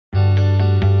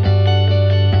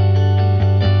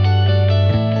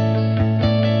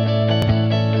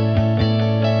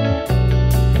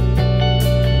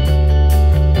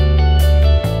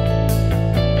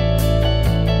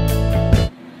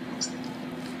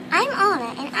I'm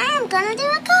Anna, and I'm gonna do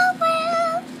a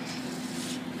cartwheel.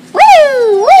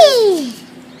 Woo! Wee!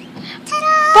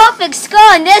 Ta-da! Perfect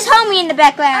score, and there's Homie in the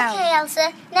background. Okay,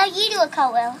 Elsa. Now you do a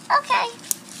cartwheel. Okay.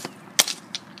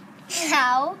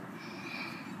 Now.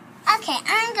 Okay,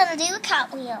 I'm gonna do a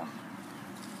cartwheel.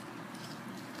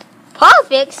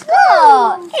 Perfect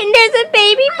score. And there's a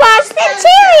baby Boston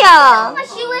Terrier. My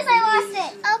shoe is, I lost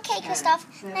it. Okay, KRISTOFF.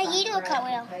 Now you do a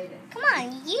cartwheel. Come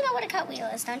on, you know what a cartwheel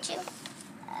is, don't you?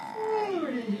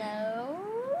 No.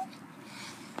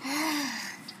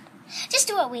 Just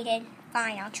do what we did.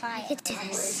 Fine, I'll try it. I could do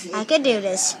this. I could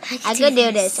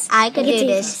do this. I could do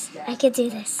this. I could do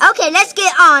this. Okay, let's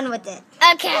get on with it.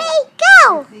 Okay. Hey,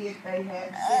 go.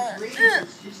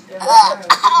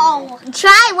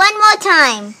 Try one more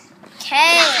time.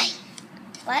 Okay.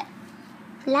 What?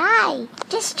 Fly.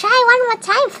 Just try one more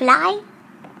time, fly.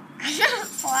 I'm not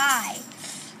fly.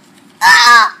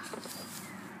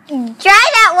 Try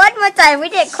that one more time. We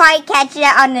didn't quite catch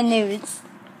that on the news.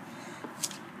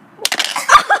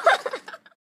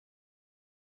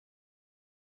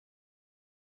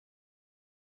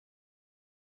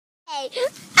 Hey,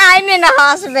 I'm in the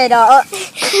hospital.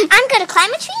 I'm gonna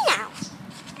climb a tree now.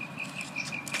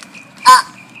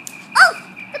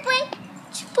 The branch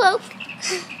broke.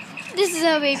 This is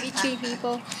our baby tree,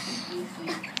 people.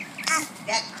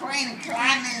 That queen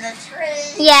climbing the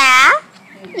tree. Yeah?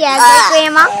 Yeah, good,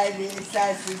 Grandma. I'm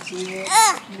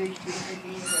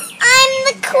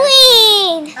the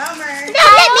queen. Homer. Now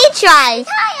let me try.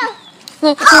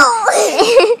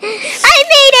 I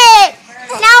made it.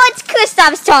 Now it's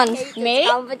KRISTOFF's turn. Me?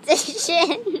 Competition.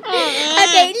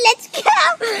 Okay, let's go.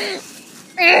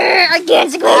 I can't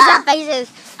squeeze our faces.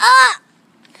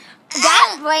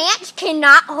 That branch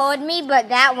cannot hold me, but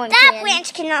that one That can.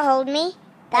 branch cannot hold me.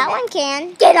 That one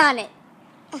can. Get on it.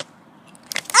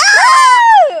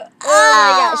 Oh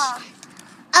my gosh.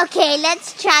 Okay,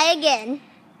 let's try again.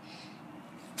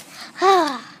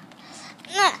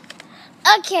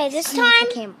 Okay, this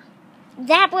time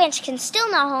that branch can still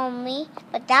not hold me,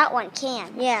 but that one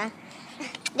can. Yeah.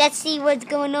 Let's see what's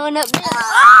going on up there.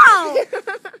 Oh!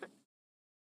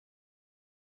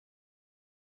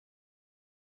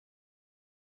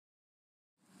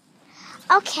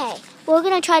 Okay, we're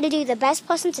gonna try to do the best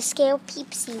person to scale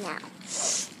Peepsy now.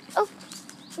 Oh,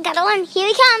 got one. Here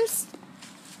he comes.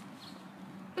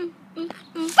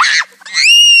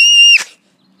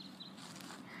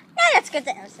 No, let's go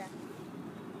to Elsa.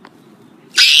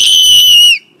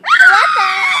 What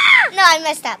the? No, I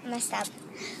messed up.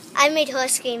 I made her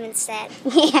scream instead.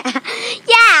 Yeah.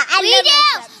 We do.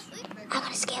 I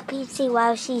want to scare Peepsy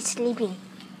while she's sleeping.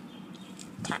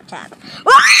 Tap, tap.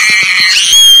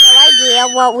 No idea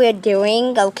what we're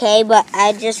doing, okay, but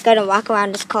I'm just gonna walk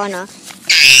around this corner.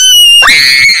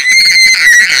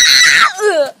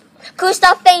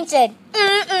 KRISTOFF fainted.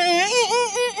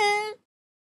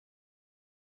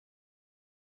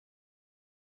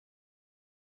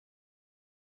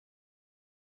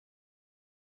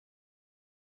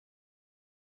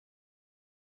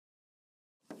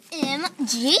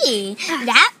 MG,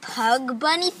 that pug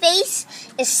bunny face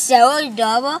is so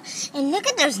adorable. And look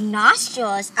at those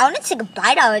nostrils. I want to take a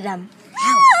bite out of them.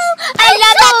 I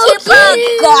love that cute pug.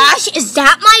 Gosh, is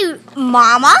that my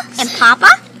mama and papa?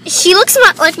 She looks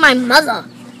like my mother.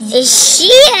 Is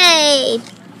she a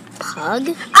pug?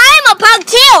 I'm a pug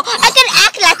too. I can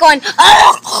act like one.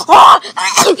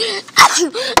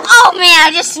 Oh man,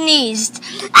 I just sneezed.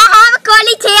 I have a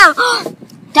curly tail.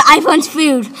 The iPhone's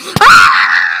food.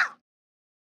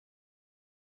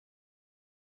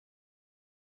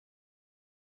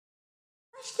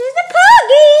 There's a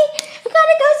puggy. I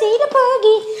gotta go see the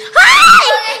puggy. Hi!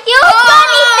 You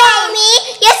funny baby.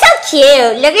 You're so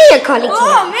cute. Look at your curly tail.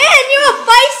 Oh man, you're a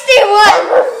feisty one.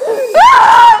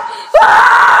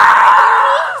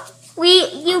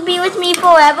 You be with me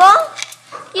forever?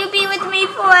 You be with me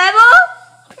forever?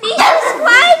 Please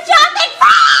subscribe, drop it,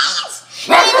 friends!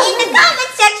 And in the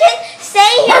comment section,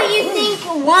 say who you think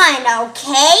won,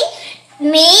 okay?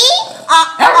 Me?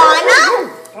 Anna?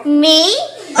 Me?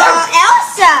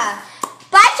 Elsa?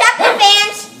 Bye, chocolate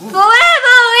fans!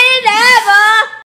 Forever and ever!